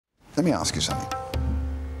Let me ask you something.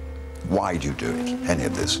 Why do you do it, any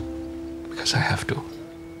of this? Because I have to.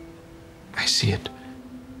 I see it.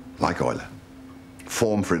 Like Euler.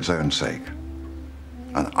 Form for its own sake.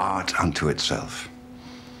 An art unto itself.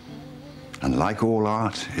 And like all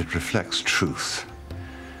art, it reflects truth.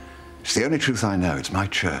 It's the only truth I know. It's my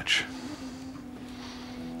church.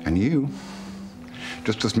 And you,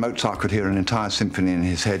 just as Mozart could hear an entire symphony in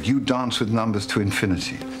his head, you dance with numbers to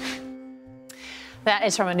infinity. That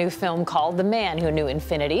is from a new film called The Man Who Knew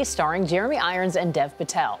Infinity, starring Jeremy Irons and Dev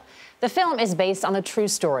Patel. The film is based on the true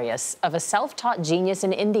story of a self-taught genius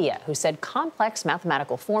in India who said complex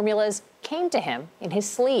mathematical formulas came to him in his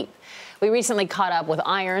sleep. We recently caught up with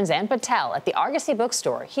Irons and Patel at the Argosy Book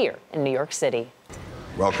Store here in New York City.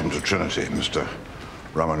 Welcome to Trinity, Mr.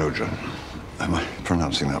 Ramanujan. Am I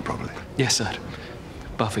pronouncing that properly? Yes, sir.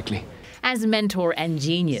 Perfectly. As mentor and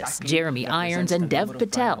genius, Jeremy Irons and Dev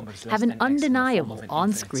Patel have an undeniable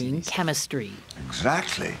on-screen chemistry.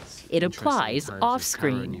 Exactly. It applies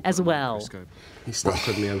off-screen as well. He's stuck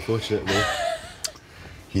with me, unfortunately.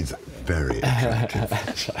 He's very attractive.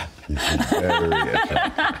 He's very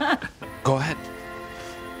attractive. Go ahead.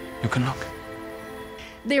 You can look.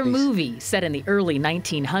 Their movie, set in the early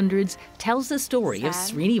 1900s, tells the story of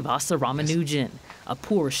Srinivasa Ramanujan, a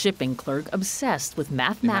poor shipping clerk obsessed with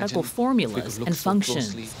mathematical formulas and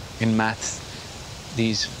functions. In maths,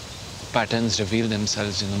 these patterns reveal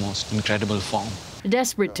themselves in the most incredible form.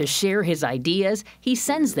 Desperate to share his ideas, he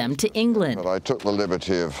sends them to England. But I took the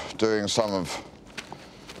liberty of doing some of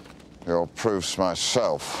your proofs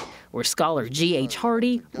myself, Where scholar G.H.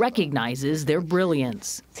 Hardy recognizes their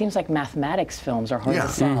brilliance. Seems like mathematics films are hard to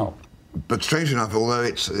sell. But strange enough, although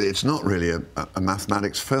it's not really a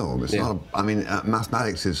mathematics film, it's not. I mean,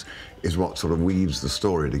 mathematics is what sort of weaves the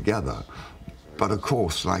story together. But of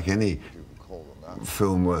course, like any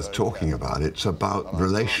film worth talking about, it's about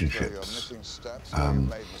relationships,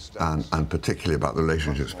 and particularly about the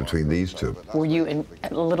relationships between these two. Were you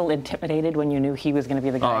a little intimidated when you knew he was going to be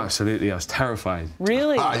the guy? Oh, absolutely. I was terrified.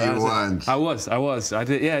 Really? You weren't. I was. I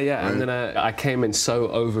did, yeah. Right. And then I came in so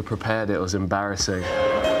over-prepared, it was embarrassing.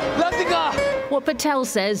 What Patel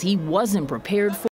says he wasn't prepared for